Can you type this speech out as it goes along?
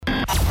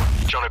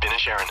Jono, Ben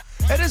and Sharyn.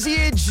 It is The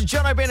Edge.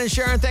 Jono, Ben and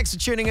Sharyn, thanks for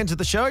tuning into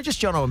the show.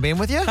 Just Jono and Ben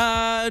with you.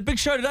 Big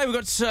show today. We've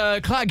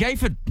got Clark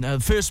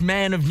Gayford, first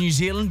man of New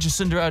Zealand,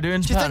 Jacinda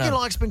Ardern's Do you partner. think he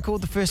likes being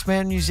called the first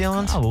man in New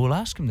Zealand? Oh, we'll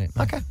ask him that,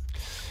 mate. Okay.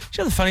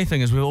 You know, the funny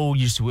thing is we all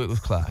used to work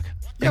with Clark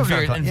Yeah, we've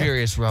known Clark, in yeah.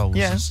 various roles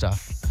Yeah. and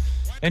stuff.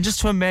 And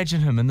just to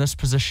imagine him in this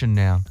position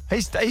now.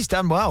 He's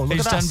done well. Look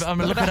at us.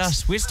 Look at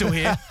us. We're still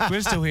here. We're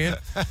still here.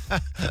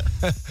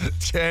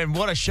 And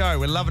what a show.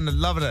 We're loving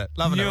it.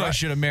 Knew I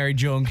should have married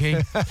John Key.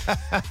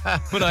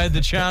 But I had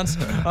the chance.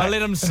 I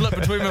let him slip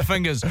between my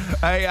fingers.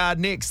 Hey,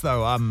 next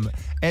though,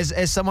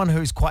 as someone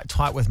who's quite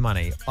tight with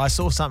money, I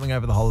saw something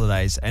over the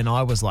holidays and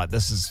I was like,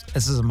 this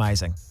is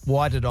amazing.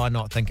 Why did I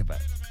not think of it?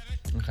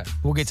 Okay.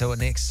 We'll get to it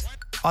next.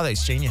 I think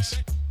it's genius.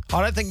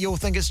 I don't think you'll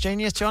think it's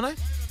genius, Jono,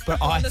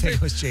 but I think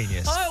it was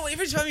genius. Oh,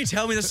 every time you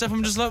tell me this stuff,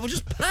 I'm just like, well,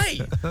 just pay.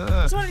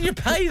 Why don't you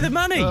pay the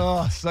money?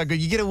 Oh, so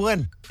good. You get a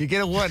win,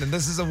 and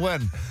this is a win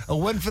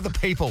for the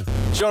people.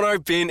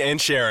 Jono, Ben and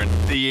Sharyn.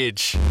 The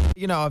Edge.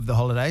 You know, over the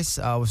holidays,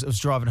 I was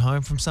driving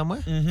home from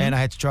somewhere, and I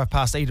had to drive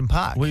past Eden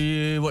Park.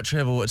 What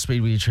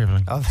speed were you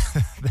travelling? Oh,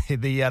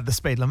 the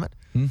speed limit.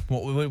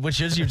 Which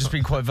is, you've just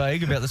been quite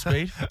vague about the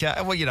speed. Okay,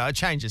 well, you know, it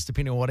changes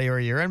depending on what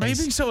area you're in. Why are you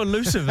being so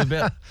elusive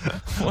about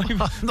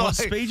what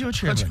speed you're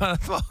travelling? I'm trying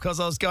to thought because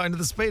I was going to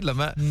the speed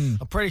limit.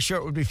 I'm pretty sure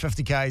it would be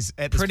 50 k's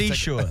at this Pretty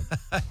particular- sure.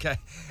 Okay.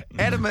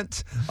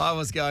 Adamant, I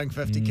was going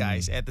 50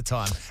 k's at the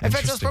time. In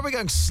fact, I was probably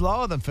going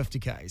slower than 50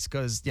 k's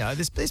because, you know,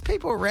 there's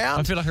people around.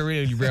 I feel like I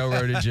really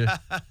railroaded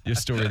your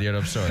story there.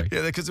 I'm sorry.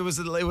 Yeah, because it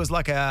was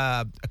like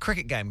a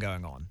cricket game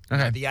going on. You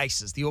Okay. know, the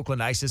Aces, the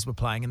Auckland Aces were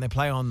playing, and they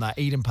play on the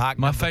Eden Park.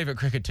 My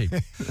favourite cricket team.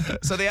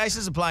 So the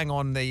Aces are playing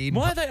on the Eden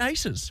Why are Park. they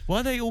aces?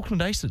 Why are they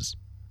Auckland Aces?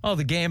 Oh,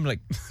 the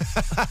gambling.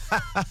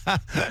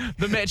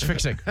 The match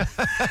fixing.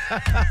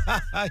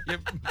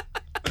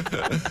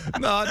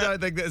 No, I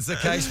don't think that's the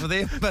case for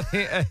them. But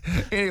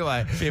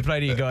anyway. Fair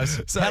play to you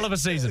guys. Hell of a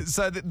season.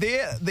 So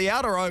the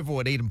outer oval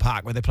at Eden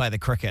Park where they play the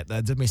cricket,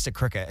 the domestic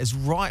cricket, is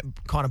right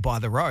kind of by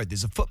the road.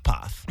 There's a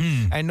footpath.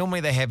 And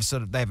normally they have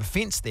a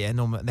fence there.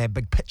 Normally they have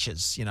big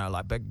pitches, you know,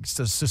 like big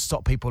to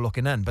stop people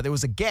looking in. But there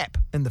was a gap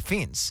in the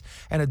fence.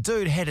 And a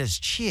dude had his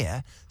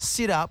chair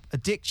set up, a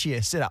deck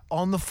chair set up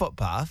on the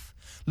footpath,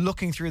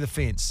 looking through the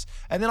fence.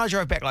 And then I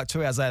drove back like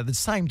 2 hours later. The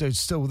same dude's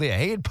still there.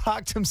 He had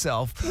parked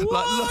himself,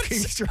 like looking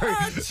through.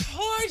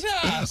 Tight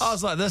ass. I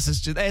was like, this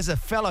is just, as a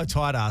fellow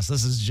tight ass,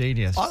 this is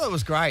genius. I thought it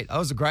was great. It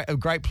was a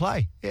great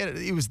play.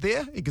 He was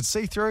there. He could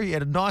see through. He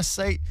had a nice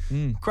seat.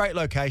 Great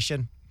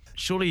location.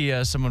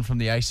 Surely someone from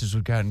the Aces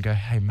would go out and go,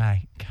 hey,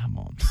 mate, come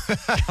on.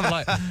 I'm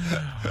like,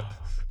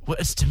 well,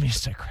 it's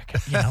domestic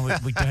cricket. You know,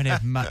 we don't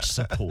have much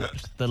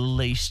support. The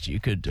least you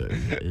could do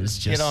is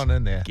just... Get on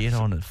in there. Get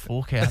on and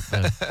fork out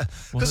the...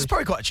 Because it's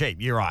probably quite cheap.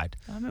 You're right.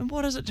 I mean,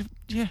 what is it?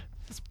 Yeah.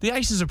 The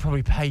Aces would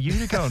probably pay you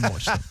to go and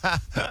watch them.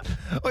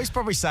 Well, he's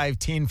probably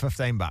saved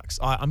 $10-15.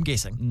 I'm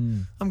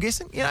guessing. I'm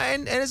guessing. You know,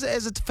 and as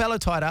a fellow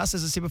tight ass,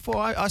 as I said before,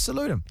 I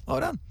salute him.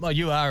 Well done. Well,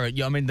 you are.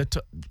 I mean,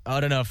 I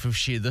don't know if we've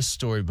shared this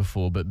story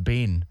before, but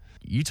Ben,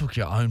 you took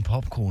your own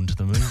popcorn to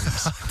the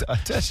movies. I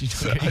did.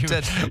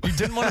 You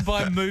didn't want to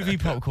buy movie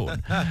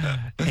popcorn,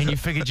 and you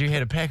figured you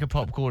had a pack of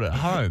popcorn at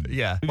home.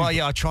 Yeah. Well,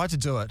 yeah, I tried to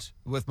do it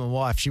with my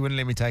wife. She wouldn't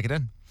let me take it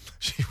in.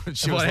 She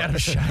was Out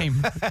of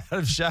shame. Out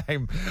of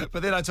shame.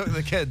 But then I took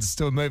the kids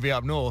to a movie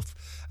up north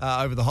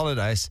over the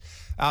holidays.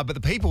 But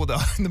the people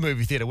in the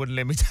movie theatre wouldn't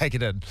let me take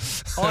it in.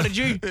 Oh, did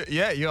you?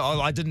 Yeah.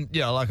 I didn't.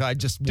 You know, like I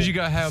just. Did you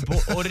go, I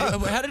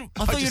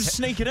thought you'd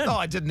sneak it in. No,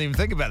 I didn't even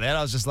think about that.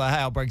 I was just like,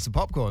 hey, I'll bring some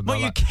popcorn. Well, They're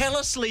you like,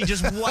 callously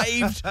just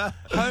waved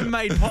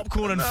homemade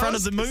popcorn in front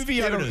of the movie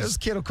It's owners.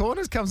 Kettle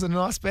Corners, comes in a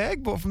nice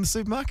bag, bought from the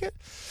supermarket.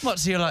 What,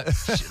 so you're like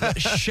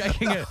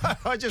shaking it?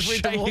 I just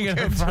went to walk shaking it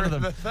in front of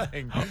them. the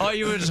thing. Oh,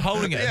 you were just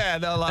holding it? Yeah,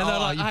 they're like, And they're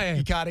like, hey.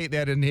 you can't eat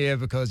that in here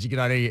because you can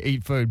only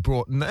eat food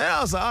brought in. And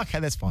I was like,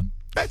 okay, that's fine.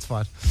 That's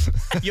fine.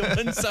 You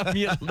win some,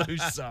 you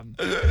lose some.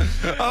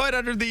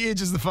 0800 The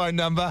Edge is the phone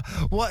number.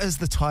 What is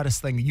the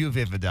tightest thing you've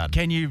ever done?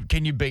 Can you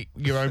beat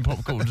your own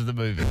popcorn to the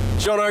movie?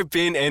 Jono,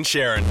 Ben and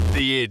Sharyn.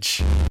 The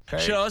Edge.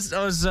 Okay. Sure,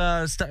 I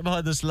was stuck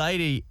behind this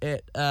lady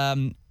at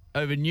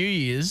over New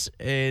Year's,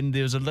 and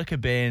there was a liquor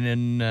ban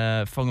in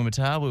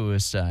Whangamata where we were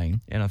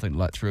staying, and I think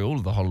like through all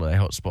of the holiday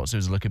hotspots there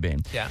was a liquor ban.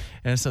 Yeah.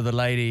 And so the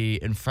lady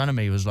in front of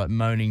me was like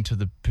moaning to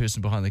the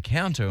person behind the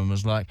counter and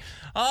was like,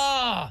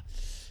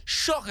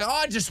 shocker,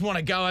 I just want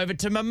to go over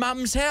to my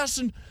mum's house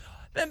and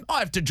then I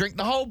have to drink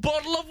the whole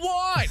bottle of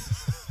wine.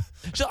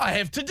 So I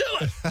have to do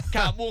it.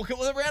 Can't walk it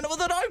around it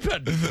with it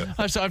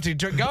open. So I have to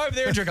go over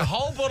there and drink a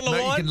whole bottle of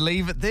No, wine. you can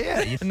leave it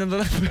there. And then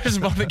the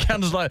person behind the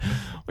counter's like,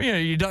 well, you know,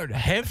 you don't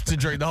have to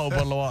drink the whole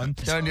bottle of wine.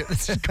 Don't you?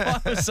 So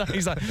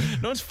he's like,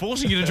 no one's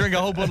forcing you to drink a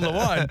whole bottle of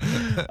wine.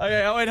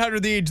 Okay,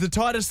 0800 The Edge. The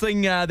tightest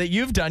thing that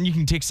you've done, you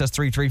can text us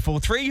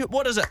 3343.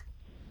 What is it?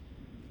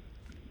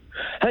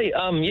 Hey,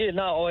 I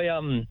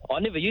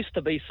never used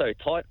to be so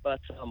tight, but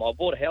I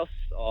bought a house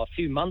a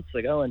few months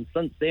ago, and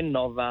since then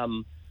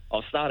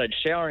I've started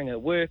showering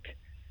at work,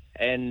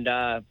 and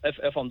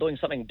if I'm doing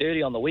something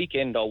dirty on the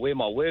weekend, I'll wear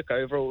my work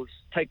overalls,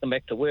 take them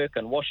back to work,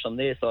 and wash them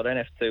there, so I don't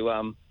have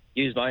to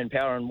use my own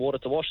power and water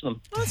to wash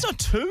them. Well, that's not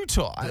too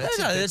tight.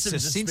 That's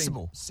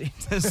sensible.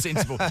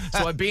 Sensible.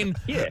 So like Ben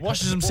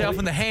washes himself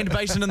in the hand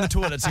basin in the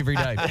toilets every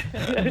day.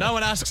 No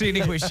one asks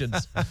any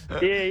questions.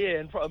 Yeah,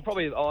 and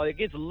probably it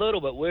gets a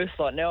little bit worse.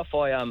 Like now, if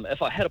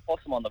I hit a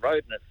possum on the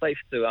road and it's safe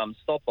to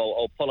stop,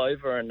 I'll pull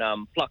over and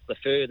pluck the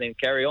fur, then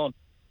carry on.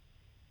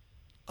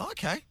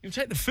 Okay. You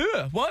take the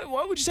fur. Why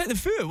would you take the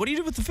fur? What do you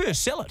do with the fur?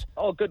 Sell it?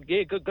 Oh, good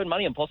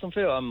money in possum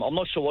fur. I'm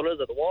not sure what it is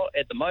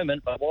at the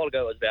moment, but a while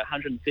ago it was about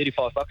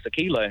 $135 a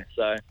kilo.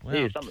 So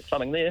yeah,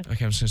 something there.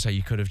 Okay, I was going to say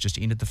you could have just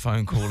ended the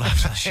phone call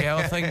after the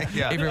shower thing.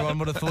 Yeah. Everyone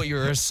would have thought you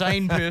were a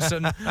sane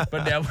person,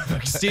 but now we've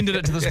extended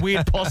it to this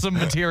weird possum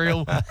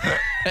material,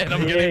 and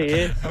I'm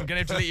going to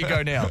have to let you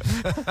go now.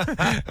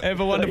 Have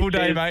a wonderful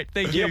day, mate.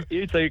 Thank you. Yep,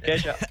 you too.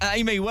 Catch up.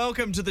 Amy,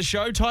 welcome to the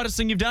show. Tightest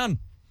thing you've done?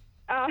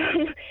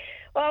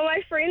 Well,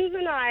 my friends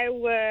and I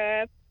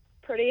were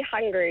pretty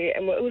hungry,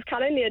 and it was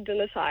kind of near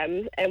dinner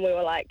time, and we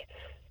were like,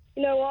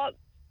 you know what,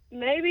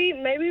 maybe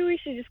we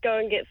should just go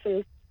and get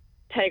some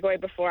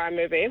takeaway before our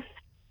movie.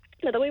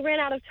 But then we ran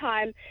out of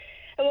time,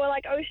 and we were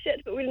like, oh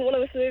shit, but we didn't want to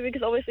miss the movie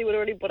because obviously we'd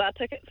already bought our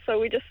tickets, so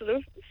we just sort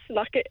of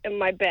snuck it in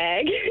my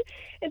bag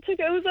and took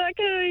it. It was like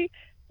a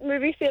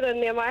movie theatre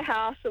near my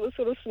house. It was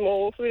sort of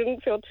small, so we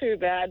didn't feel too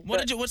bad.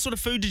 What sort of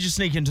food did you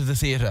sneak into the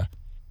theatre?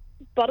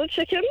 Butter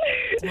chicken.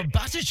 Well,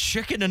 butter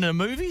chicken in a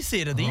movie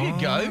theatre. There you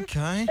go.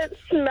 Okay. It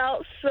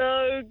smelled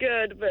so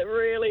good, but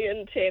really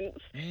intense.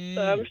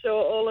 So I'm sure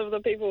all of the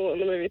people in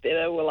the movie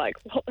theatre were like,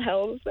 what the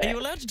hell is that? Are you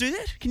allowed to do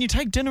that? Can you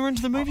take dinner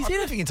into the movie I don't know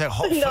theatre? if you can take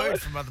hot No.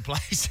 food from other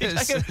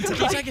places. Can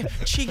you take a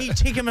cheeky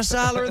tikka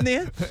masala in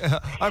there?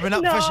 Open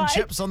up No, fish and I-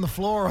 chips on the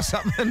floor or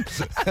something.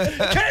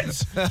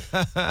 Kids!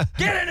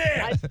 Get in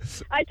here!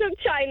 I took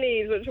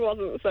Chinese, which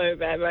wasn't so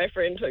bad. My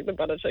friend took the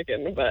butter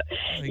chicken, but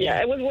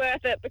yeah, it was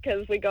worth it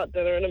because we got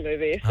dinner in a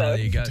movie. So. Oh, there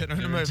you go. Dinner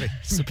in a movie.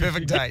 It's a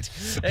perfect date.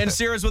 And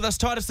Sarah's with us.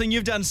 Tightest thing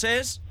you've done,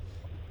 Saz?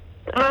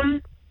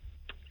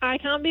 I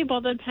can't be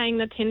bothered paying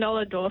the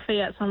 $10 door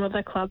fee at some of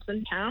the clubs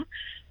in town.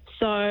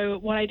 So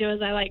what I do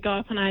is I go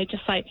up and I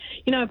just put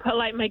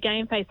my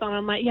game face on.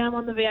 I'm like, yeah, I'm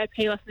on the VIP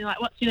list. And they're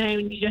like, what's your name?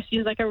 And you just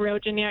use a real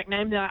generic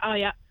name. They're like, oh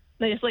yeah.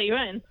 They just let you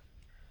in.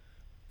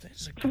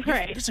 That's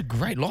a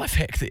great life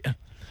hack there.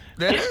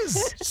 That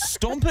is.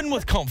 Stomping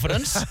with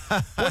confidence.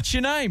 What's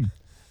your name?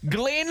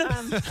 Glenn?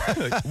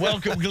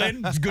 Welcome,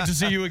 Glenn. It's good to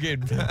see you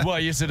again. Why,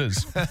 yes, it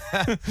is.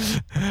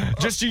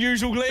 Just your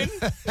usual Glenn?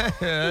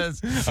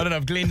 Yes. I don't know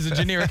if Glenn's a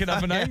generic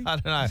enough a name. I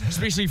don't know.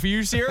 Especially for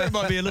you, Sarah. It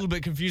might be a little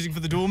bit confusing for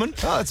the doorman.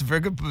 Oh, it's a very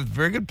good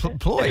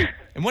ploy.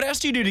 And what else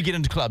do you do to get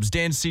into clubs?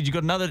 Dan said you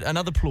got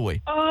another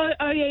ploy.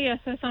 Oh yeah.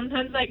 So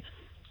sometimes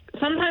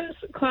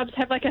clubs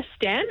have a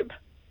stamp,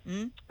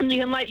 and you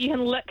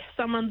can lick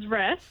someone's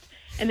wrist.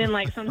 And then,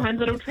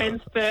 sometimes it'll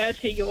transfer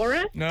to your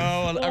wrist.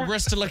 No, a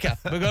wrist licker.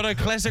 We've got a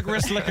classic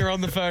wrist licker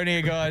on the phone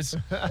here, guys.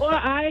 Or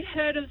I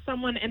heard of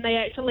someone, and they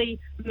actually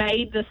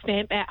made the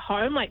stamp at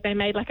home. They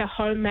made a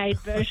homemade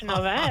version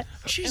of it.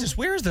 Jesus,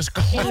 where is this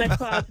In the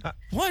club? club.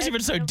 Why is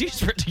everyone so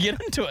desperate to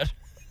get into it?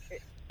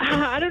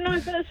 I don't know,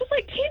 but it's just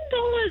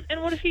 $10.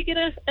 And what if you get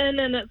us in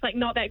and it's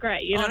not that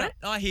great, you know?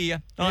 I hear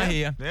you. I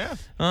hear you. Yeah.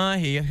 I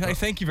hear you. Hey,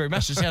 thank you very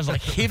much. It sounds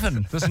like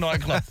heaven, this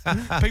nightclub.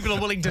 People are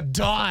willing to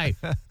die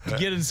to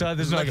get inside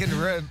this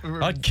nightclub.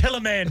 I'd kill a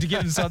man to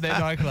get inside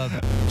that nightclub.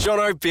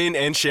 Jono, Ben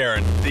and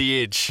Sharyn,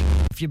 The Edge.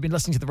 If you've been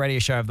listening to the radio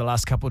show over the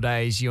last couple of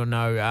days, you'll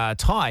know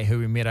Ty, who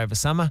we met over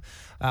summer,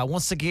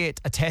 wants to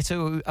get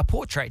a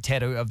portrait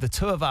tattoo of the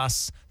two of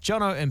us,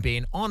 Jono and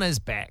Ben, on his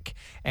back,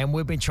 and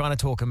we've been trying to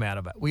talk him out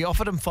of it. We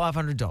offered him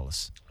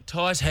 $500.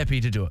 Ty's happy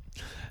to do it.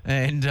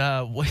 And,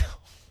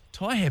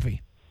 Ty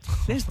happy.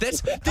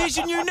 There's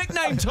your new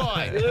nickname,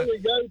 Ty. There we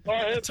go,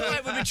 Ty.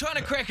 Ty, we've been trying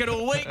to crack it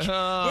all week. We've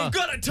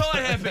got it, Ty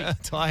happy.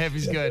 Ty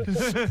Happy's good.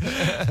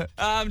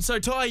 So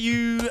Ty,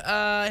 you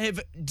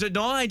have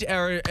denied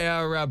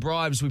our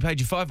bribes. We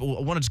paid you I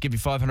wanted to give you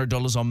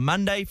 $500 on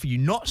Monday for you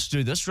not to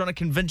do this. Trying to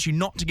convince you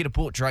not to get a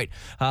portrait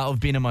of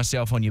Ben and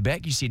myself on your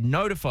back. You said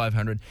no to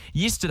 $500.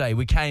 Yesterday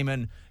we came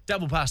in.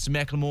 Double pass to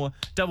Macklemore,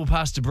 double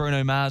pass to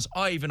Bruno Mars.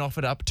 I even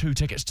offered up 2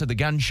 tickets to the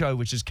gun show,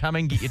 which is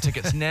coming. Get your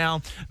tickets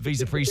now.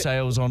 Visa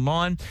pre-sales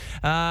online.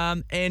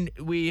 And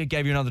we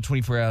gave you another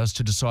 24 hours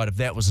to decide if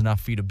that was enough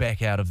for you to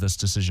back out of this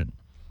decision.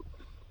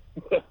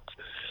 Oh,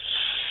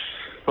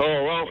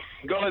 well,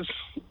 guys,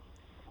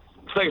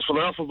 thanks for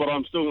the offer, but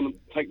I'm still going to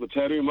take the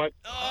tattoo, mate.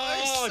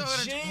 Oh,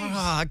 jeez.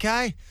 Oh,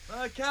 okay.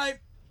 Okay.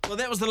 Well,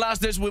 that was the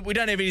last. We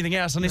don't have anything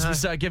else unless we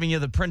start giving you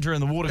the printer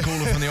and the water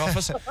cooler from the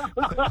office.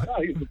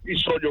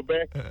 He's on your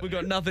back. We've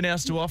got nothing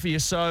else to offer you.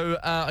 So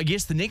I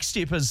guess the next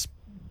step is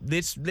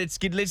let's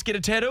get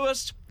a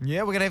tattooist.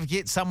 Yeah, we're going to have to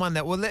get someone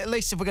that, well, at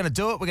least if we're going to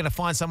do it, we're going to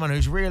find someone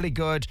who's really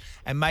good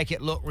and make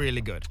it look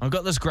really good. I've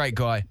got this great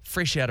guy,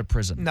 fresh out of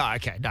prison. No,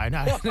 okay, no.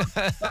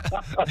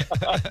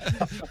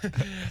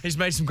 He's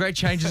made some great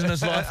changes in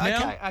his life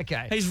now.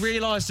 Okay. He's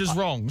realised his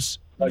wrongs.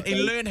 He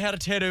learned how to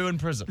tattoo in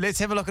prison. Let's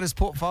have a look at his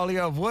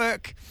portfolio of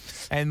work,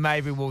 and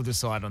maybe we'll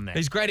decide on that.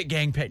 He's great at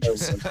gang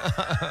pictures.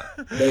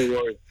 No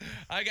worries.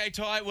 Okay,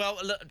 Ty. Well,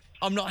 look,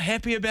 I'm not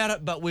happy about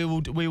it, but we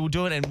will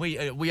do it, and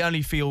we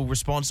only feel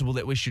responsible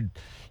that we should,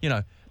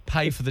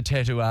 pay for the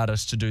tattoo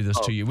artist to do this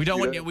to you. We don't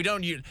want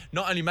you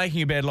not only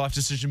making a bad life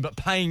decision, but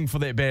paying for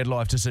that bad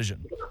life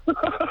decision.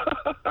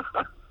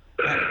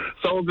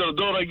 Someone's got to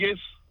do it, I guess.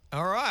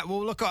 All right.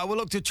 We'll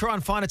look to try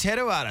and find a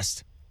tattoo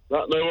artist.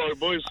 No worries,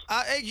 boys.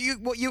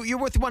 You're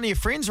with one of your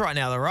friends right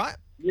now, though, right?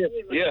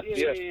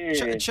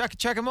 Yeah.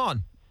 Chuck him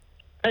on.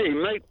 Hey,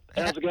 mate.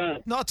 How's it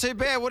going? Not too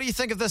bad. What do you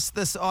think of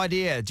this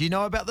idea? Do you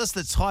know about this?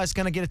 That Ty's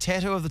going to get a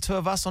tattoo of the two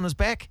of us on his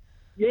back?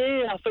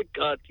 Yeah, I think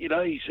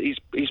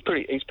he's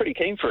pretty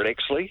keen for it.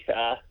 Actually,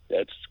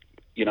 it's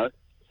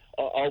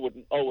I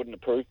wouldn't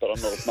approve, but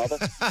I'm not his mother.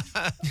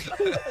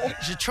 You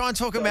should try and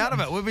talk him out of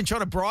it. We've been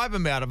trying to bribe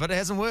him out of it. It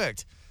hasn't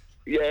worked.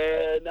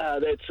 Yeah, no,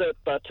 that's it.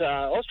 But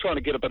I was trying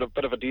to get a bit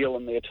of a deal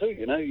in there too.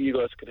 You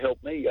guys could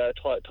help me.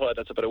 Ty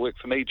does a bit of work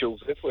for me.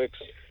 Jules Earthworks.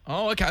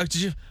 Oh, okay.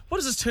 What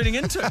is this turning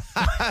into?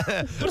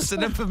 What's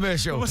an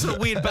infomercial? What sort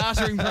of weird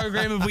bartering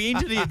program have we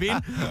entered here,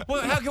 Ben?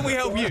 Well, how can we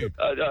help you?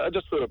 I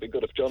just thought it'd be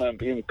good if Jono and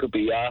Ben could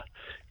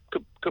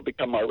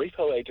become my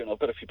repo agent. I've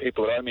got a few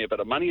people that owe me a bit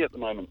of money at the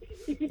moment.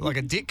 Like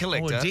a debt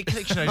collector. Debt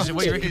collection agent.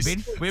 What do you reckon,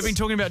 Ben? We've been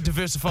talking about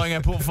diversifying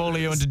our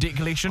portfolio into debt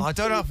collection. I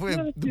don't know if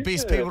we're the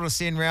best people to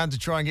send round to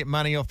try and get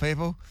money off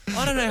people.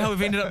 I don't know how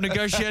we've ended up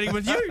negotiating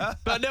with you,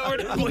 but now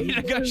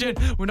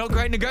we're not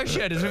great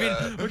negotiators.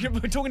 We're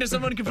talking to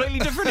someone completely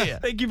different here.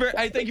 Thank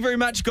you very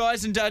much,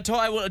 guys. And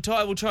Ty will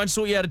try and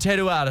sort you out a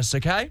tattoo artist,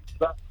 okay?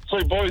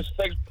 Sweet, boys.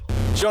 Thanks.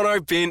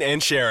 Jono, Ben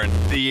and Sharyn,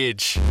 The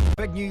Edge.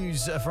 Big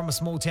news from a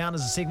small town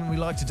is a segment we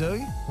like to do,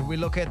 where we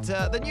look at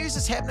the news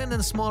that's happening in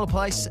a smaller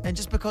place, and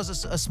just because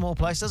it's a small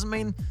place doesn't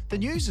mean the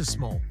news is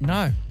small.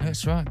 No,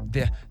 that's right.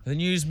 The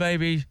news may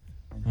be...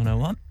 Oh, no,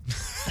 what?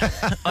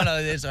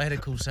 I had a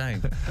cool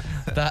saying.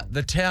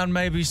 The town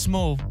may be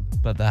small,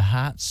 but the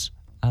hearts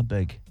are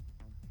big.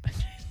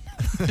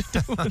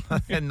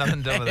 Had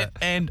nothing to do with it.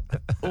 And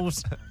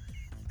also...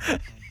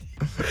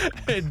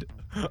 And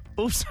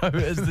also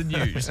is the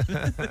news.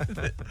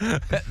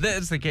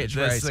 That's the catchphrase.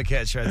 That's the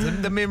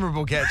catchphrase, the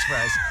memorable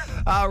catchphrase.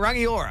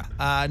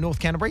 Rangiora, North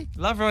Canterbury.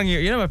 Love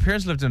Rangiora. My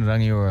parents lived in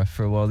Rangiora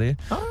for a while there.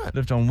 Oh, right.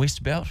 Lived on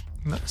West Belt.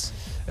 Nice.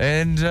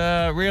 And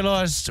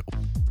realised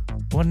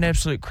what an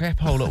absolute crap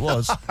hole it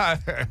was.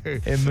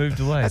 And moved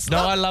away.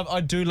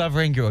 I do love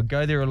Rangiora.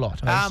 Go there a lot.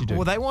 I actually do.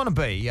 Well, they want to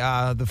be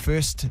the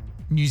first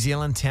New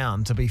Zealand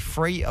town to be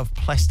free of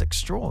plastic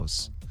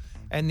straws.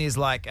 And there's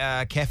like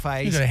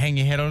cafes. You got to hang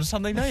your head on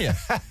something, don't you?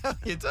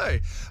 You do.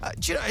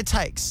 Do you know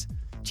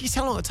guess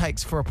how long it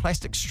takes for a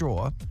plastic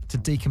straw to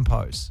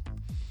decompose?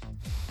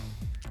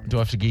 Do I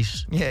have to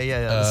guess? Yeah.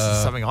 This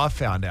is something I've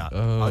found out.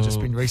 I've just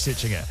been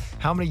researching it.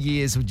 How many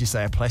years would you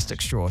say a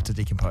plastic straw to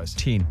decompose?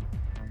 10.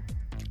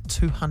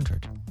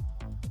 200.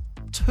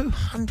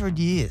 200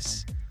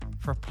 years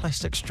for a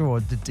plastic straw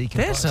to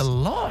decompose.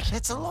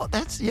 That's a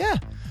lot. Yeah.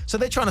 So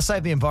they're trying to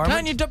save the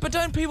environment.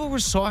 Don't people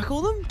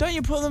recycle them? Don't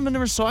you put them in the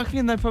recycling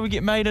and they probably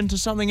get made into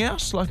something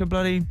else, like a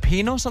bloody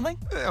pen or something?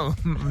 Well,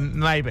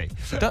 maybe.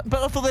 But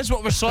I thought that's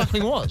what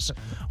recycling was.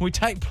 We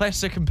take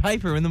plastic and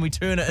paper and then we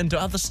turn it into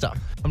other stuff.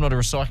 I'm not a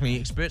recycling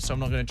expert, so I'm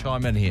not going to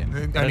chime in here.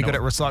 Only good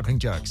at recycling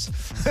jokes.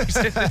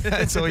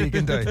 That's all you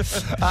can do.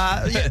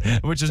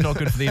 Which is not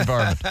good for the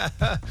environment.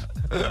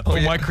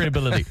 Or my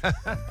credibility.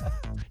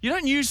 You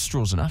don't use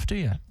straws enough, do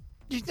you?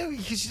 You do,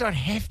 because you don't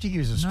have to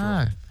use a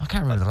straw. No, I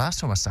can't remember the last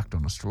time I sucked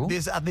on a straw.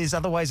 There's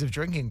other ways of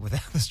drinking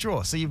without the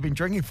straw. So you've been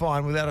drinking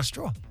fine without a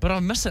straw. But I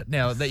miss it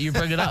now that you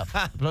bring it up.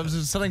 But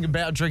there's something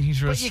about drinking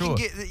through a straw.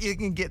 You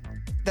can get.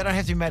 They don't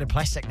have to be made of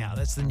plastic now.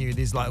 That's the new.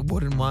 There's like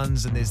wooden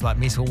ones and there's like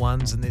metal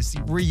ones and there's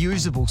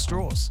reusable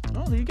straws.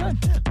 Oh, there you go.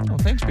 Yeah. Oh,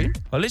 thanks, Ben.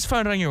 Well, let's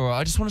phone Rangiora.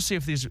 I just want to see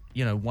if there's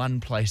one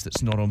place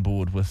that's not on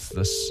board with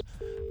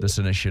this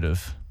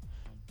initiative.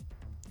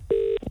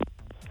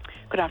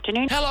 Good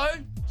afternoon. Hello,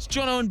 it's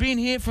Jono and Ben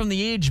here from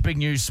The Edge. Big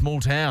news, small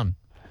town.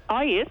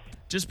 Oh, yes.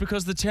 Just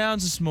because the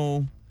towns are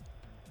small,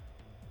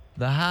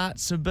 the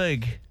hearts are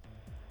big.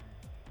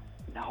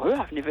 No,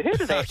 I've never heard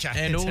of that. Okay.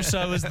 And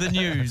also is the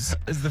news,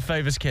 is the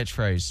famous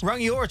catchphrase.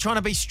 Rangiora trying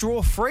to be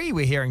straw-free,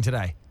 we're hearing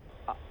today.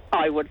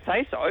 I would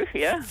say so,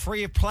 yeah.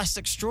 Free of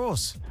plastic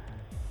straws.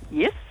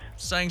 Yes.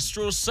 Saying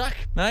straws suck,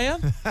 are you?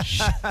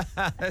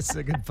 That's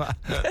a good part.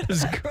 That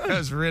is good. That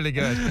was really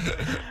good.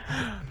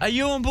 Are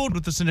you on board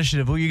with this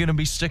initiative, or are you going to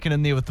be sticking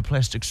in there with the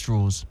plastic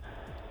straws?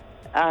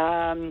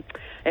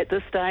 At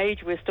this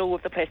stage, we're still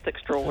with the plastic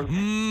straws.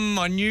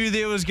 I knew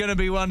there was going to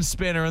be one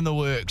spanner in the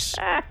works.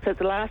 So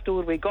the last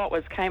order we got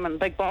came in a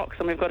big box,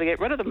 and we've got to get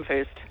rid of them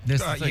first.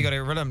 That's the You thing. got to get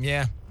rid of them,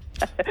 yeah.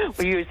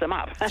 We use them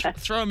up.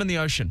 Throw them in the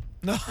ocean.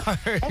 No.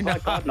 Oh, my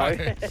God, no.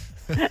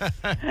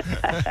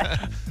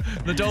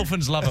 The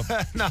dolphins love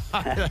them. No,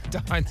 they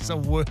don't. It's the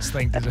worst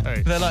thing to do.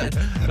 They're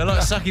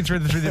like sucking through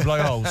their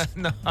blowholes.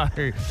 No. Oh,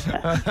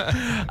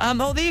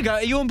 there you go.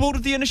 Are you on board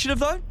with the initiative,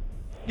 though?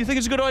 You think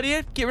it's a good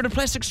idea? Get rid of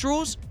plastic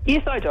straws?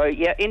 Yes, I do.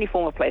 Yeah, any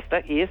form of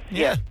plastic, yes.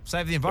 Yeah,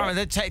 save the environment.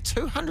 That'd take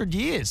 200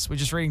 years. We're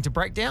just reading to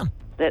break down.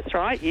 That's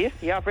right, yes.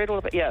 Yeah, I've read all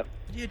of it, yeah.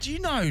 Yeah, do you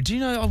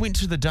know, I went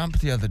to the dump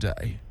the other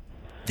day.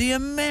 The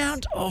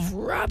amount of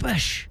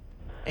rubbish.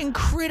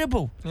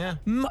 Incredible. Yeah.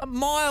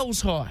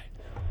 Miles high.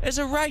 As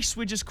a race,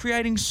 we're just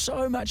creating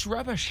so much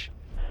rubbish.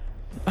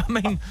 I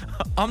mean,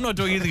 I'm not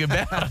doing anything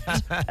about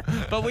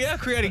it, but we are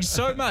creating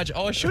so much.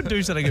 Oh, I should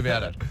do something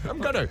about it. I'm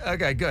going to.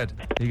 Okay, good.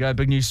 There you go,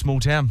 big news,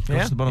 small town.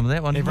 Got to the bottom of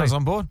that one. Everyone's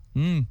on board.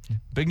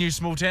 Big news,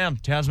 small town.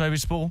 Towns may be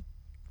small,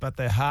 But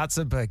their hearts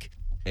are big.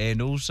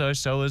 and also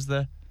so is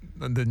the...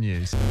 The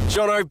news.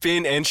 Jono,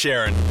 Ben and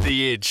Sharyn,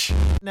 The Edge.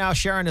 Now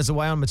Sharyn is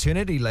away on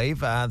maternity leave,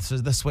 so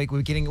this week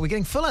we're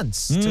getting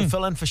fill-ins to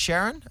fill in for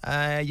Sharyn.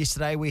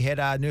 Yesterday we had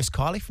Nurse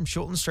Kylie from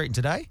Shortland Street, and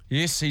today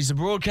Yes, he's a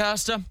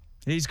broadcaster.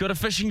 He's got a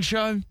fishing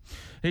show.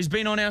 He's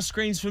been on our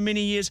screens for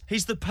many years.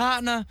 He's the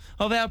partner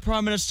of our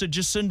Prime Minister,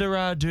 Jacinda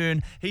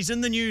Ardern. He's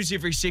in the news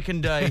every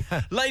second day.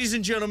 Ladies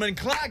and gentlemen,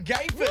 Clark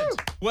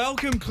Gayford.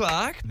 Welcome,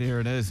 Clark. There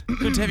it is.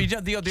 Good to have you.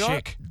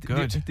 Check.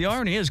 Good. The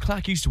irony is,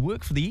 Clark used to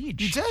work for The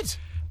Edge. you did.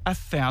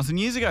 1,000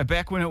 years ago,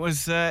 back when it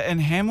was in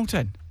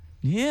Hamilton,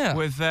 Yeah.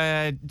 with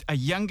a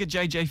younger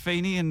JJ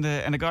Feeney and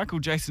a guy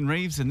called Jason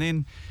Reeves, and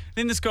then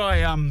this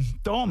guy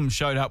Dom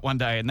showed up one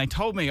day, and they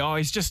told me, oh,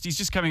 he's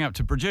just coming up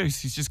to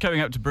produce. He's just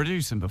coming up to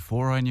produce, and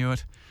before I knew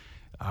it,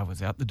 I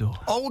was out the door.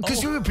 Oh,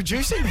 because you were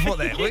producing before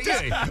that, weren't you?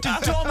 Did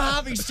Tom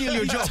Harvey steal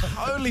your job?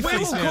 Totally We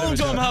will fleeced me out call of a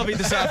Tom job. Harvey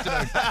this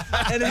afternoon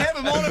and have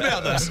him on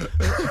about this.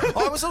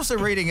 I was also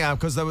reading,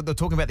 because they're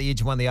talking about the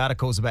Edge, one of the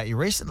articles about you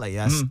recently.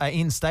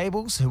 Ian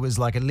Stables, who was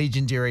like a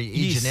legendary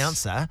Edge Yes.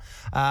 announcer,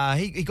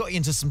 he got you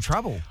into some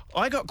trouble.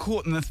 I got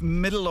caught in the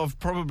middle of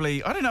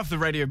probably, I don't know if the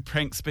radio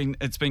prank's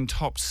been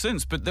topped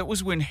since, but that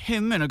was when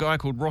him and a guy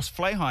called Ross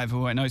Flayhive,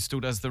 who I know still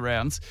does the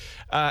rounds,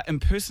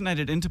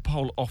 impersonated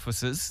Interpol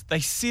officers. They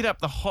set up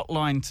the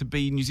hotline to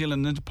be New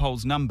Zealand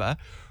Interpol's number,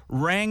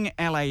 rang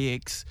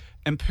LAX,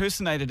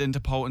 impersonated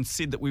Interpol, and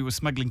said that we were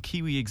smuggling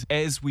kiwi eggs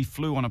as we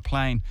flew on a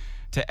plane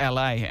to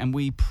LA, and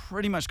we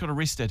pretty much got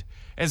arrested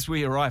as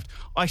we arrived.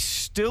 I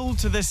still,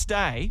 to this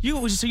day...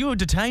 So you were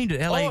detained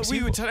at LAX we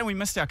were airport. told we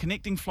missed our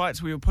connecting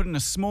flights. We were put in a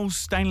small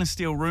stainless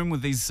steel room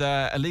with these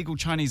illegal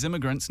Chinese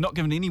immigrants, not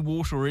given any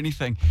water or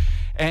anything.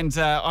 And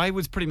I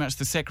was pretty much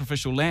the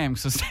sacrificial lamb.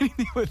 So standing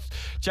there with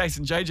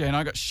Jason JJ, and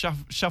I got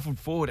shuffled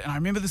forward. And I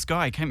remember this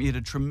guy came, he had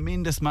a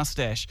tremendous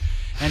mustache,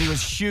 and he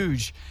was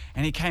huge.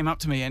 And he came up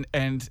to me,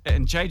 and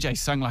JJ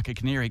sung like a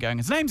canary, going,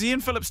 his name's Ian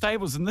Philip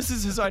Stables, and this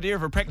is his idea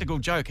of a practical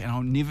joke. And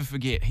I'll never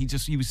forget. He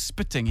was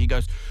spitting. He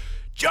goes,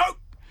 "Joke?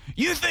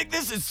 You think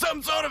this is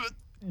some sort of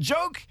a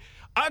joke?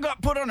 I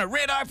got put on a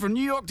red eye from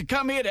New York to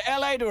come here to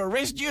LA to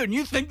arrest you, and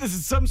you think this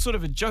is some sort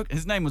of a joke?"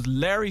 His name was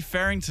Larry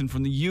Farrington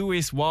from the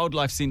US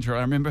Wildlife Centre.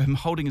 I remember him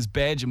holding his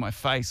badge in my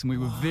face, and we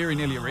were very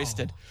nearly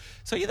arrested.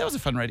 So yeah, that was a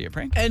fun radio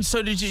prank. And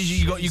so did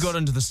you got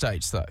into the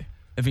States, though,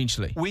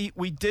 eventually? We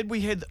did.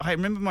 We had. I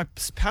remember my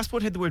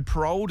passport had the word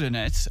paroled in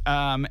it,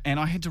 and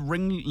I had to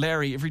ring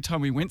Larry every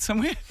time we went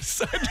somewhere.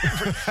 So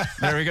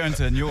Larry, going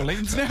to New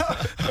Orleans now.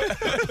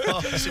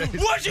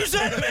 What'd you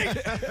say to me?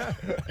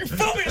 You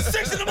phoned me at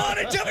 6 in the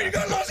morning, tell me to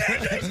go to Los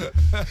Angeles.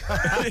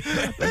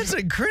 That's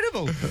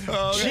incredible.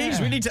 Jeez,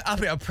 we need to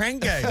up our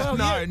prank game.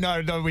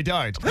 No, we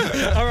don't.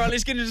 All right,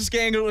 let's get into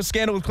scandal with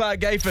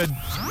Clark Gayford.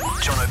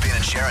 Jono, Ben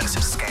and Sharyn's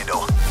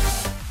Scandal.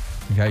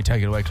 Okay,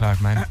 take it away,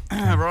 Clark, mate.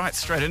 Right,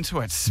 straight into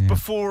it. Yeah.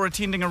 Before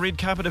attending a red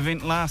carpet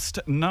event last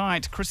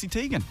night, Chrissy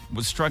Teigen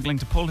was struggling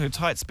to pull her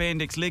tight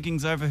spandex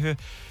leggings over her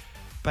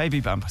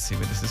baby bump. I see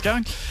where this is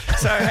going.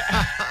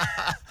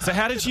 So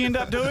how did she end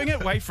up doing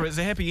it? Wait for it. It's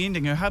a happy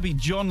ending. Her hubby,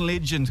 John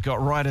Legend,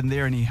 got right in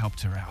there and he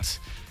helped her out.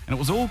 And it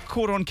was all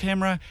caught on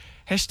camera.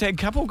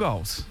 #couple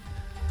goals.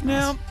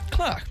 Now,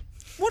 Clark,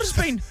 what has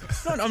been...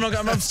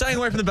 I'm staying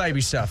away from the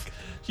baby stuff.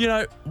 You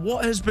know,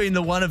 what has been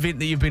the one event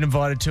that you've been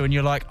invited to and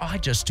you're like, I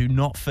just do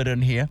not fit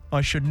in here.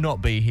 I should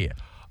not be here.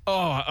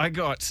 Oh, I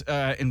got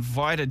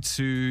invited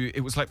to,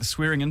 it was like the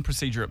swearing-in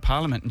procedure at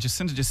Parliament, and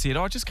Jacinda just said,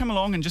 just come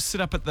along and just sit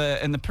up at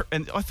and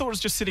I thought it was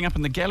just sitting up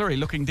in the gallery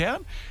looking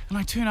down, and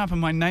I turn up and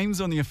my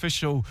name's on the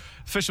official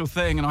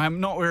thing, and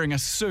I'm not wearing a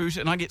suit,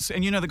 and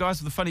and you know the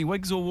guys with the funny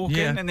wigs all walk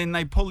in, and then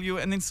they pull you,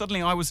 and then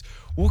suddenly I was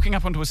walking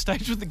up onto a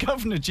stage with the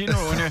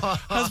Governor-General and her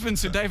husband,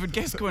 Sir David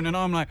Gascoigne, and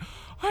I'm like,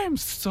 I am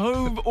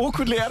so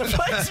awkwardly out of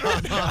place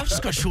right now. I've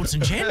just got shorts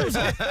and jandals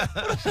on.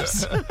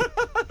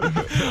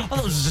 I thought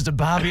it was just a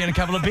Barbie and a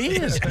couple of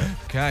beers.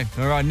 Okay,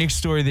 all right, next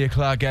story there,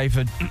 Clark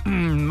Gayford.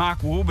 Mark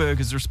Wahlberg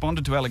has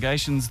responded to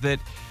allegations that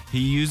he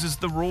uses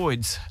the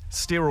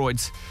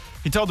steroids.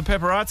 He told the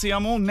paparazzi,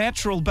 "I'm all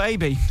natural,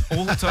 baby,"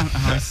 all the time.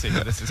 Oh, I see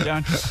where this is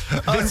going.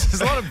 There's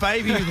a lot of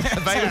baby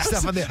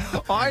stuff in there.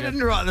 I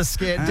didn't write the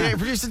scandal.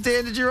 Producer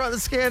Dan, did you write the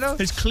scandal?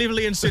 He's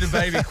cleverly inserted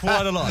baby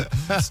quite a lot.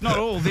 It's not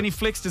all. Then he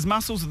flexed his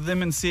muscles with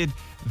them and said,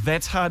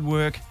 "That's hard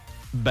work,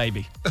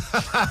 baby." Do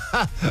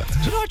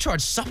you know, I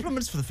tried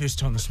supplements for the first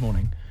time this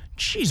morning.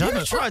 Jeez,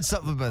 You've tried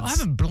supplements. I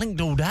haven't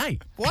blinked all day.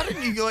 Why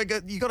didn't you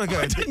you got to go?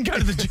 I didn't go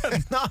to the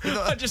gym.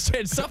 No. I just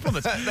had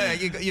supplements. No,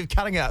 you're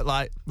cutting out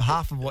like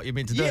half of what you're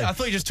meant to do. Yeah, I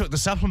thought you just took the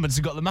supplements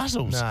and got the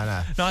muscles.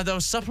 No. No, there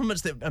were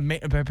supplements that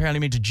are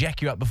apparently meant to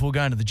jack you up before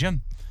going to the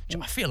gym.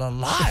 I feel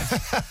alive.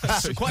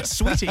 So quite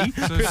sweaty,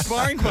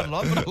 perspiring quite a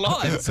lot, but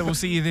alive. So we'll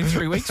see you there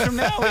 3 weeks from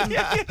now.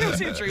 Yeah, we'll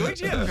see you in 3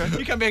 weeks. Yeah,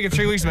 you come back in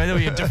 3 weeks, mate. That'll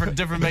be a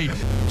different me.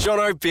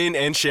 Jono, Ben,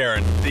 and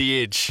Sharyn,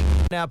 The Edge.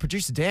 Now,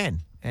 producer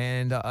Dan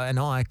and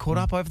I caught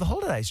up over the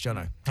holidays,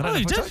 Jono. I don't know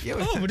you if we did? told you.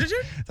 Oh, did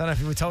you? Don't know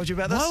if we told you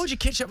about this. Why would you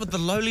catch up with the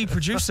lowly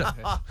producer?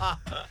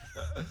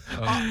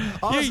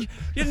 You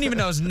didn't even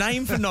know his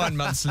name for 9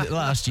 months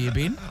last year,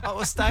 Ben. I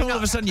was staying All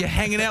of a sudden, you're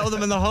hanging out with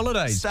him in the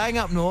holidays. Staying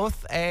up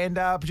north, and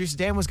producer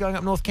Dan was going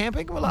up north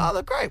camping. We're like,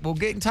 oh, great. We'll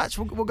get in touch.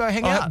 We'll go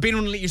hang out. Ben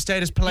wouldn't let you stay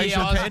at his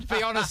palatial Yeah, pad. to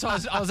be honest,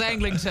 I was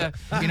angling to,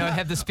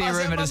 have the spare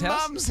room at his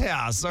house. Mum's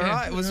house. All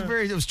right. It was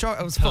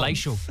fun.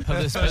 Palatial.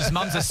 His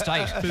mum's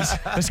estate.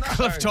 His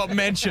cliff-top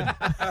mansion.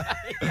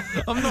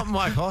 I'm not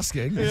Mike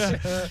Hosking.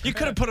 Yeah. You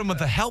could have put him with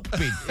the help,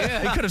 Ben.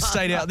 He could have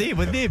stayed out there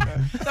with them.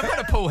 They've got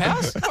a pool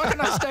house. Why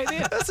can't I stay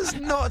there? This is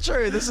not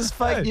true. This is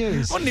fake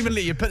news. Wouldn't even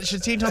let you pitch your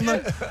tent on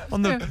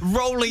the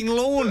rolling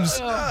lawns.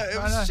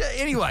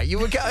 Anyway, you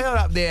were going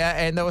up there,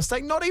 and they were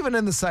staying not even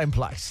in the same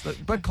place,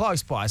 but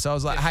close by. So I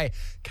was like, "Hey,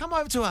 come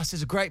over to us.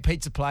 There's a great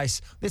pizza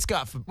place. We'll go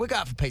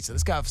out for pizza.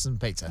 Let's go out for some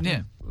pizza."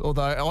 Yeah.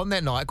 Although on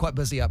that night, quite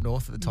busy up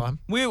north at the time.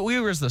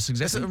 Where is this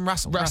exactly? It's in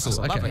Russell.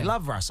 Okay. Lovely.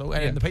 Love Russell.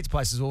 And the pizza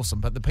place is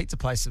awesome. But the pizza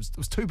place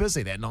was too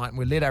busy that night, and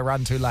we let our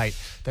run too late.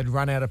 They'd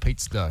run out of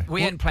pizza dough.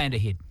 We hadn't planned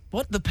ahead.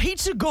 What? The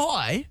pizza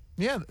guy?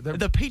 Yeah.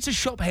 The pizza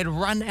shop had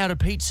run out of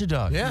pizza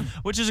dough. Yeah.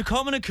 Which is a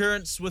common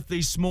occurrence with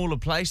these smaller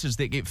places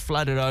that get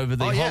flooded over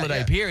the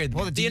holiday period.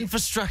 Well, the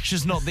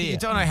infrastructure's not there. You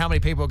don't know how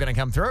many people are going to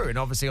come through, and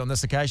obviously on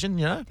this occasion,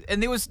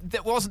 And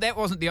that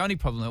wasn't the only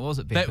problem, was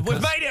it, Ben?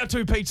 We've made our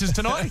 2 pizzas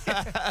tonight.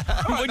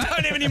 We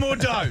don't have any more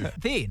dough.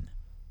 Then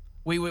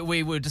we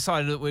were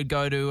decided that we'd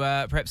go to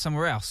perhaps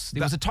somewhere else.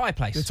 There was a Thai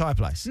place. The Thai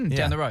place.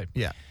 Down the road.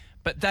 Yeah.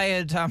 But they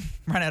had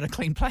run out of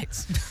clean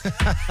plates.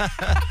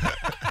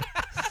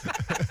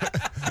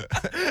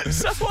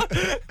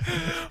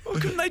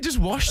 Couldn't they just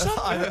wash some?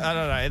 I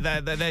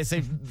don't know. They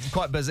seem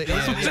quite busy.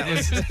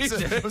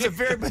 It was a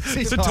very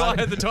busy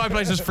time. The Thai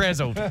place was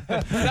frazzled.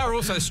 They were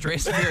also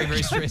stressed, very,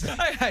 very stressed.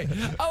 Hey,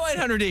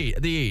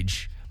 0800 The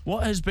Edge.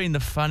 What has been the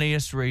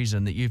funniest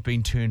reason that you've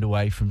been turned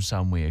away from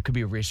somewhere? It could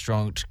be a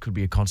restaurant, could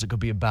be a concert, could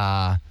be a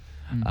bar.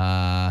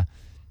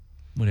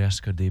 What else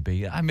could there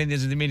be? I mean,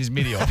 there's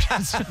many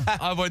options.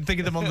 I won't think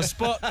of them on the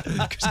spot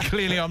because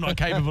clearly I'm not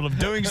capable of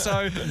doing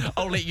so.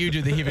 I'll let you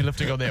do the heavy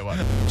lifting on that one.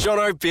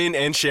 Jono, Ben,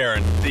 and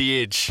Sharyn,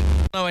 The Edge.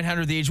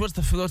 0800 The Edge. What's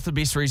the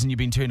best reason you've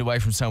been turned away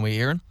from somewhere,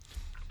 Erin?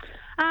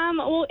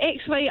 Well,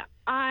 actually,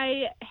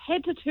 I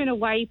had to turn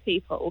away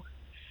people.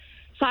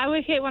 So I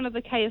work at one of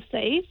the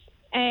KFCs,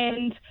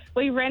 and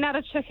we ran out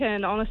of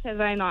chicken on a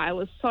Saturday night. It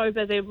was so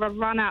busy. We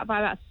run out by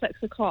about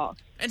 6 o'clock.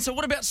 And so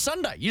what about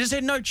Sunday? You just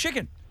had no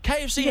chicken.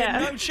 KFC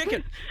had no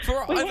chicken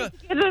for We over. had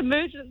to get an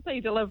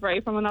emergency delivery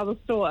from another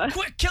store.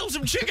 Quick, kill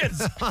some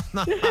chickens!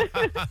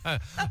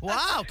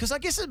 Wow, because I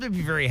guess it would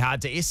be very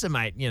hard to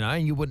estimate,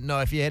 and you wouldn't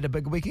know if you had a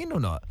big weekend or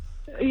not.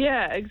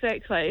 Yeah,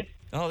 exactly.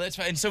 Oh, that's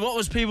fine. So what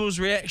was people's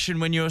reaction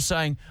when you were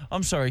saying,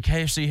 I'm sorry,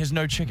 KFC has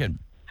no chicken?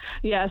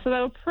 Yeah, so they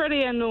were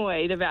pretty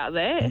annoyed about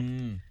that.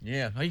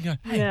 Yeah. Oh, you go,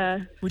 hey, Yeah.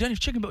 we don't have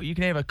chicken, but you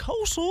can have a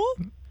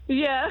coleslaw.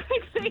 Yeah,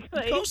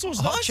 exactly. Coleslaw's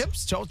Hot nice.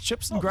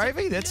 chips and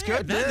gravy. That's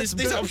good. No, Yeah, there's some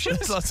good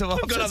options. Lots of We've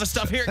options. got other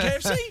stuff here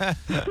at KFC.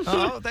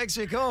 Oh, thanks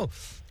for your call.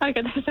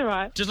 Okay, that's all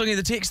right. Just looking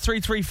at the text,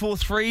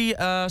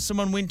 3343,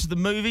 someone went to the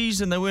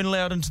movies and they weren't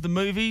allowed into the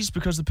movies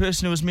because the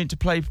person who was meant to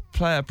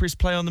press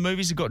play on the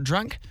movies had got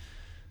drunk.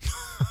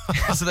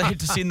 So they had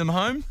to send them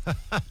home.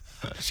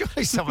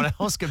 Surely someone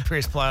else could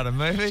press play on a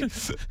movie.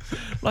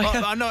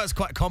 I know it's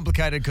quite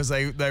complicated because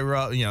they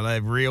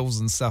have reels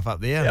and stuff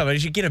up there. Yeah, but you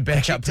should get a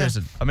backup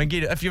person. I mean,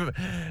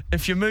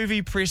 if your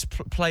movie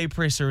play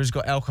presser has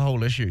got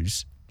alcohol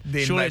issues,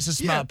 Then surely it's a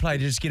smart play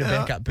to just get a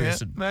backup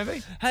person.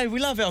 Maybe. Hey, we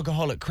love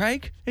alcoholic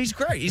Craig. He's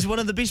great. He's one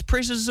of the best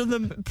pressers in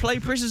the play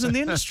pressers in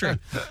the industry.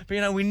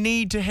 But we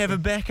need to have a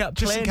backup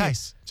plan.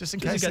 Just in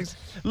case.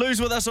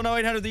 Lou's with us on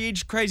 0800 The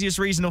Edge. Craziest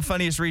reason or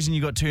funniest reason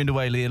you got turned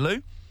away, Leah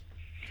Lou?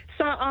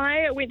 So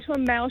I went to a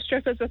male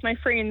strippers with my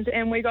friends,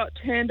 and we got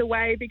turned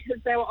away because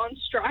they were on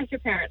strike,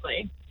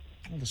 apparently.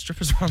 Oh, the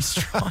strippers were on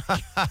strike.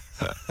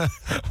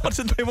 What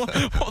did they want?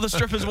 What were the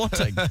strippers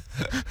wanting?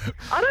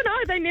 I don't know.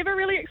 They never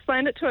really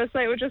explained it to us.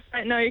 They were just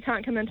like, no, you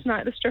can't come in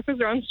tonight. The strippers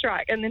are on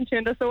strike, and then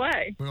turned us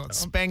away. We got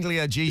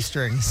Spanglia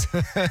G-strings.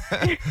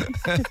 I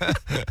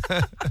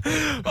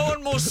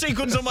want more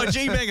sequins on my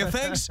G-banger,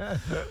 thanks.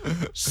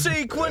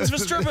 Sequins for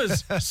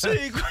strippers.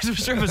 Sequins for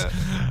strippers.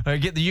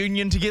 Get the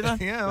union together.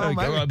 Yeah, well,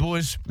 maybe. All right,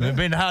 boys. We've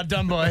been hard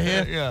done by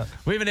here. Yeah.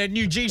 We haven't had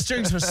new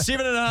G-strings for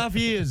 7.5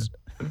 years.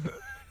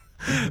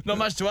 Not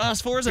much to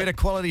ask for, is it? Better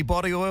quality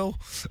body oil,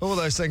 all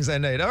those things they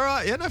need. All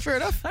right, yeah, no, fair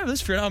enough. No, that's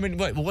fair enough. I mean,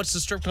 wait, well, what's the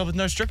strip club with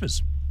no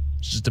strippers?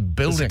 It's just a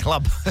building. It's a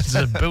club. It's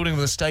a building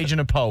with a stage and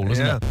a pole,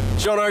 isn't it?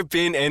 Jono,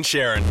 Ben and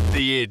Sharyn,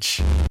 The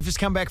Edge. We've just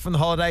come back from the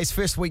holidays,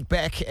 first week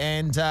back,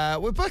 and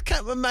we've both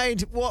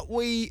made what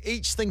we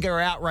each think are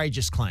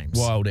outrageous claims.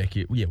 Wild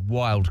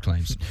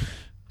claims.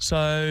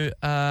 So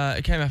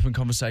it came up in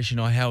conversation,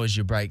 how was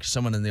your break?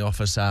 Someone in the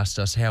office asked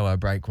us how our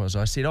break was.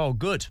 I said, oh,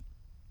 good.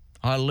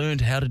 I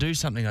learned how to do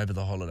something over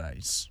the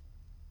holidays.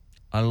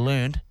 I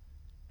learned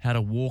how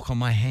to walk on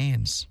my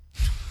hands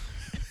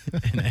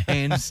in a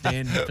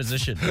handstand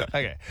position.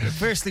 Okay.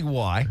 Firstly,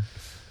 why?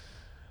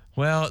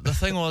 Well, the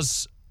thing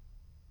was,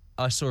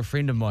 I saw a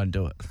friend of mine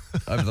do it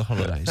over the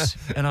holidays,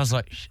 and I was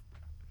like,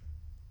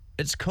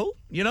 it's cool,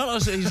 you know.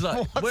 He's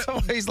like,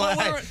 he's like,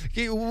 hey,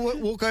 can you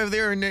walk over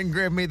there and then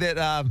grab me that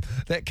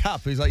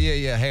cup. He's like,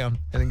 yeah, hang on,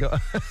 and then go.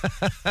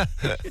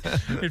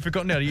 He'd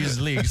forgotten how to use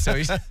his legs, so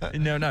he's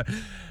no.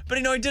 But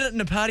he did it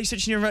in a party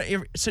situation.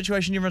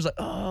 Everyone's like,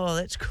 oh,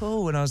 that's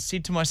cool, and I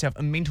said to myself,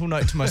 a mental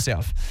note to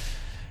myself.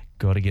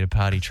 Got to get a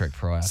party trick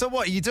prior. So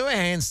what? You do a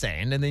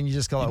handstand and then you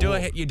just go.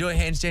 You do a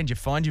handstand. You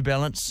find your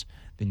balance.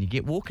 Then you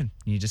get walking.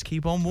 You just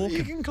keep on walking.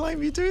 You can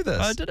claim you do this.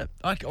 I did it.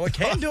 I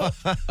can do it.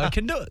 I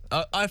can do it.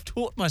 I've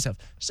taught myself.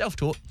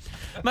 Self-taught.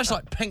 Much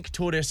like Pink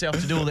taught herself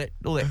to do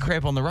all that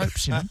crap on the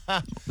ropes. You know,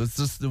 with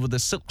the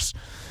silks.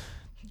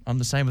 I'm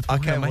the same with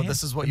walking on my hands.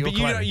 This is what you're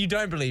claiming. You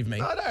don't believe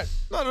me. I don't.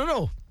 Not at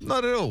all.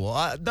 Not at all.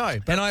 No.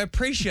 And I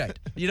appreciate.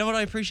 You know what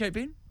I appreciate,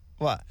 Ben?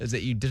 What? Is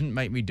that you didn't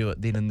make me do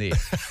it then and there.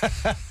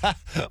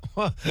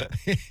 Well,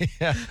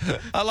 yeah.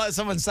 I like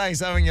someone saying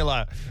something, you're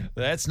like,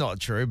 that's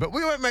not true, but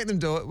we won't make them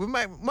do it. We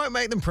won't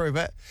make them prove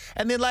it.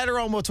 And then later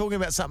on we're talking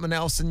about something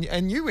else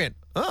and you went,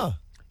 oh.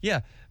 Yeah.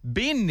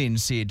 Ben then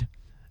said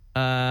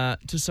to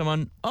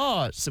someone,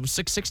 so it was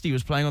 660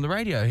 was playing on the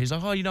radio. He's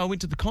like, I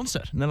went to the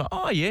concert. And they're like,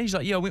 oh, yeah. He's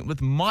like, yeah, I went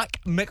with Mike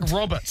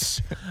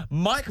McRoberts.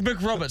 Mike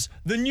McRoberts,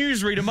 the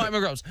newsreader Mike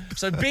McRoberts.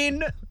 So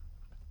Ben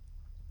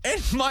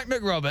and Mike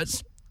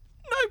McRoberts,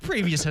 no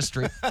previous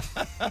history.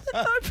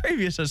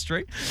 Nothing.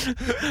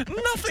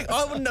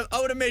 I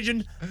would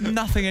imagine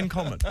nothing in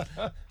common.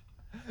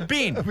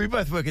 Ben. We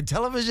both work in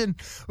television.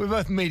 We're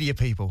both media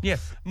people. Yeah.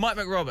 Mike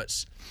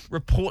McRoberts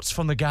reports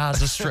from the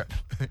Gaza Strip.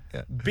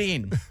 Yeah.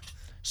 Ben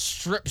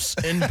strips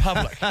in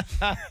public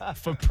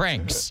for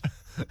pranks.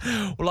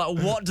 Well,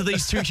 what do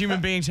these two human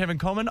beings have in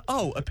common?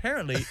 Oh,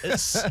 apparently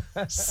it's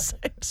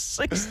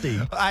 660.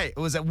 Hey, it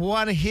was at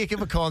one heck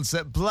of a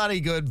concert, bloody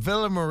good,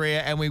 Villa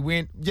Maria, and we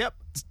went, yep.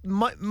 You and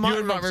Mike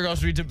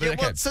McRoberts, we did. Yeah,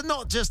 well, so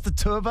not just the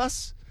two of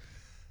us,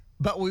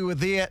 but we were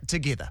there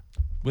together.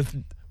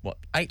 With,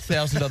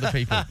 8,000 other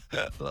people?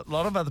 A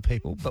lot of other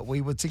people, but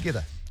we were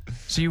together.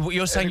 So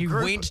you're saying you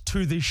went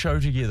to the show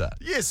together?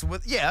 Yes,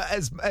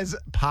 as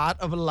part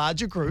of a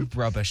larger group.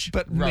 Rubbish.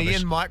 But me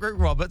and Mike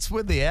Roberts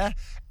were there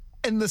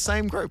in the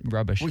same group.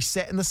 Rubbish. We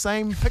sat in the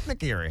same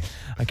picnic area.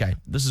 Okay,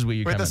 this is where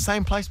you come in. We're at the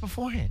same place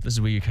beforehand. This is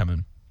where you come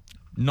in.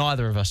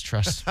 Neither of us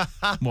trust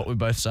what we're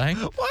both saying.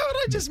 Why would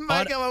I just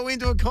make up I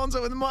went to a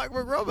concert with Mike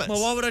McRoberts? Well,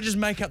 why would I just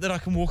make up that I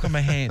can walk on my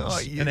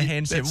hands in a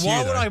handstand?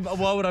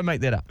 Why would I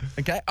make that up?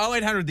 Okay,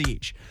 0800 the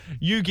Edge.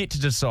 You get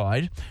to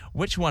decide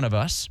which one of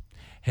us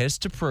has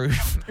to prove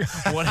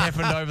what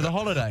happened over the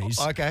holidays.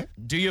 Okay.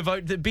 Do you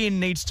vote that Ben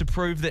needs to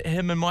prove that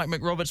him and Mike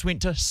McRoberts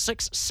went to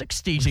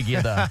 660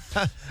 together?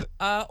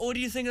 Or do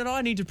you think that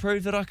I need to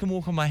prove that I can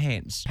walk on my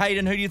hands?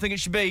 Hayden, who do you think it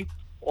should be?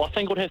 Well, I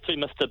think it would have to be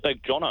Mr.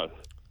 Big Jono.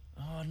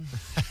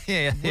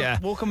 Yeah.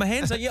 Walk on my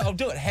hands? Yeah, I'll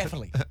do it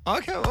happily.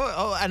 Okay,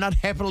 and I'd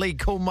happily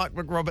call Mike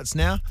McRoberts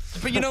now.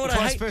 But you know what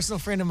I hate? A personal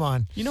friend of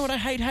mine. You know what I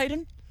hate,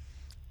 Hayden?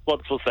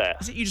 What's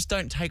that? Is that you just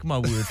don't take my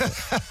word for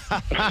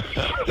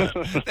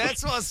it.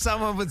 That's what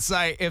someone would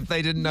say if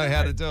they didn't know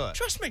how to do it.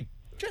 Trust me.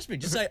 Just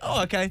say,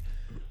 oh, okay.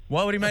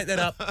 Why would he make that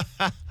up?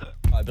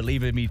 I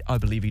believe him. I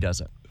believe he does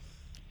it.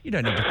 You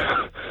don't need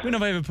to. When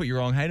have I ever put you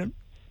wrong, Hayden?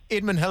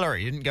 Edmund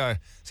Hillary didn't go,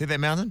 see that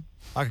mountain?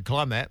 I could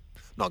climb that.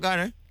 Not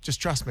going to. Just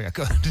trust me, I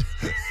could. And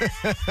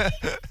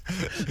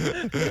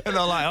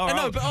they're like, all right,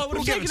 no, but I would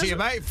we'll give it to you,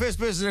 mate. First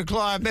person to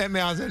climb that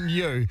mountain,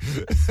 you.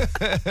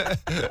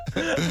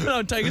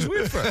 I'll take his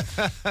word for it.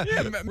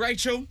 Yeah,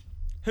 Rachel,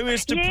 who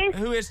has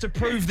to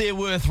prove their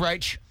worth,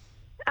 Rach?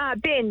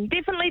 Ben,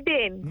 definitely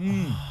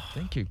Ben.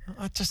 Thank you.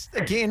 I just,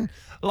 again,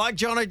 like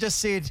Jono just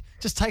said,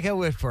 just take our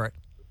word for it.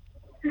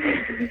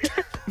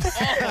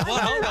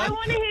 I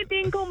want to hear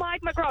Ben call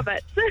Mike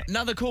McRoberts.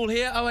 Another call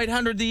here,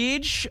 0800 The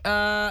Edge. Who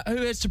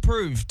has to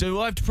prove? Do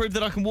I have to prove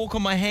that I can walk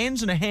on my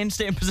hands in a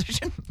handstand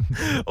position?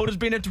 Or does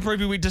Ben have to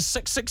prove he went to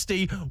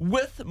 660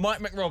 with Mike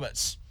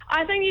McRoberts?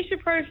 I think you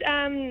should prove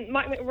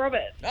Mike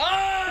McRoberts.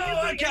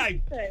 Oh,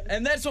 okay.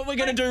 And that's what we're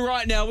going to do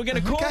right now. We're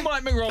going to call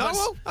Mike McRoberts.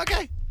 Oh, well,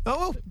 okay. Oh,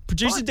 well.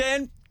 Producer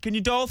Dan, can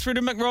you dial through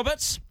to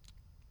McRoberts?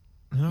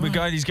 We're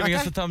going. He's giving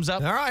us the thumbs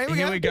up. All right,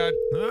 here we go.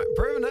 All right,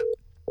 proving it.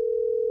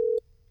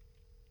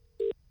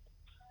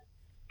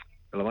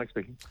 Hello, Mike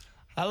speaking.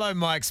 Hello,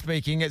 Mike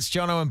speaking. It's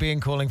Jono and Ben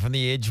calling from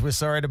The Edge. We're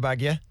sorry to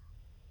bug you.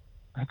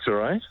 That's all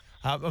right.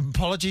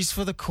 Apologies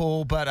for the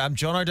call, but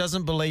Jono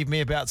doesn't believe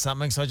me about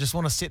something, so I just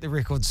want to set the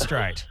record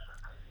straight.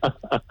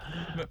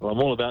 Well, I'm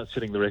all about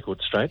setting the record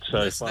straight,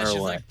 so fire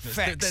away.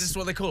 That is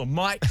what they call him.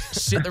 Mike,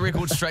 set the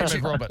record straight,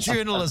 McRoberts.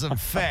 Journalism,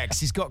 facts.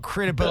 He's got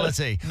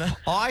credibility.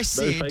 I No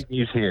said, fake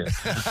news here.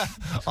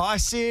 I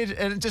said,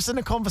 and just in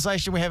a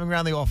conversation we're having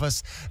around the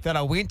office, that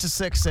I went to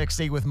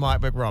 660 with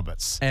Mike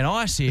McRoberts. And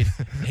I said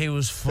he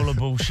was full of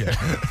bullshit.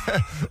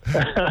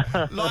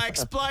 I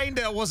explained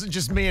it wasn't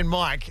just me and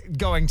Mike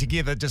going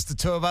together, just the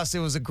two of us.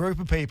 There was a group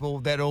of people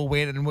that all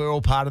went, and we're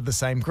all part of the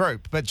same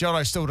group. But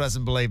Jono still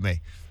doesn't believe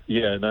me.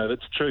 Yeah, no,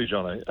 that's true,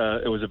 Jono.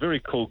 It was a very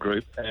cool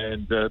group,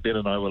 and Ben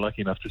and I were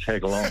lucky enough to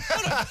tag along.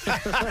 Who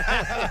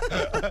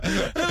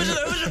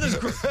was in this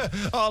group?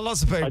 Oh,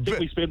 lots of people. I think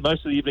we spent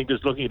most of the evening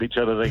just looking at each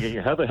other thinking,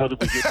 how the hell did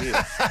we get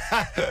here?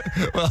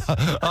 Well,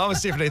 I was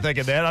definitely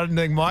thinking that. I didn't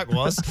think Mike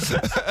was.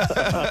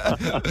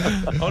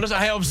 Honestly,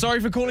 hey, I'm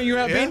sorry for calling you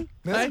out, Yeah, Ben.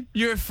 yeah. Hey,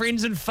 you're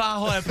friends in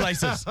far higher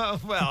places.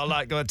 Well,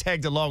 like I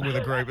tagged along with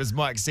a group, as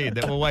Mike said,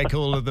 that were way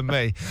cooler than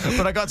me.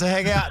 But I got to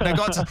hang out, and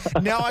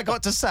I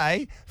got to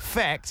say,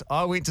 fact,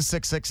 I went to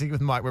 660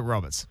 with Mike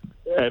McRoberts.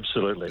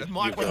 Absolutely.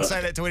 Mike wouldn't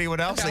say that to anyone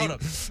else. Okay, hold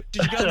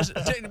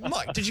on.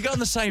 Mike, did you go on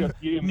the same...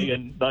 You, me,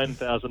 and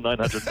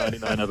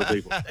 9,999 other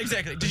people.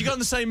 Exactly. Did you go on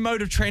the same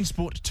mode of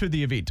transport to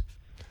the event?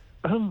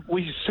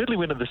 We certainly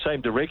went in the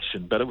same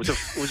direction, but it was a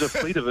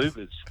fleet of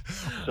Ubers.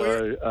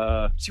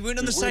 So you weren't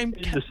in the we same...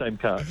 weren't in the same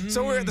car.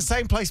 So we were at the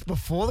same place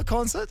before the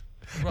concert?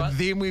 Right.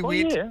 Then we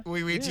went, and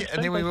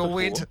then we all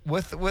went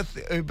with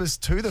Ubers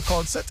to the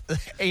concert.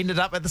 Ended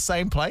up at the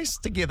same place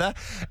together,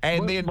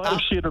 and We then might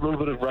have shared a little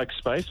bit of rug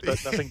space, but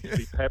nothing to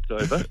be papped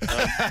over.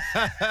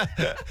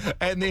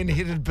 and then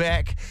headed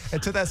back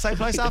to that same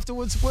place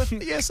afterwards. So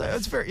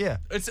it's very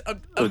It's. I'm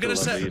going to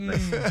say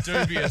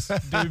dubious.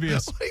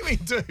 What do you mean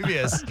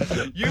dubious?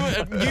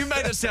 You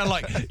made it sound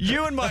like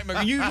you and Mike.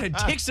 You had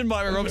texted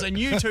Mike McRoberts, and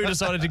you two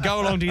decided to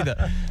go along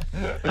together.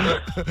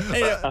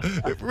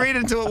 Read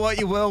into it what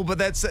you will,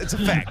 but it's a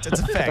fact. It's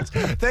a fact.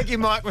 Thank you,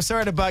 Mike. We're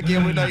sorry to bug you.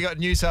 We know you got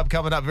News Hub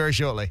coming up very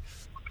shortly.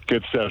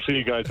 Good stuff. See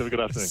you guys. Have a good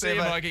afternoon. See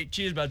you, Mikey.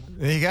 Cheers, bud.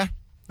 There you go.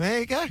 There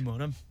you go. Come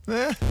on, him.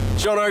 Yeah.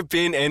 Jono,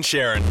 Ben and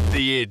Sharyn,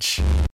 The Edge.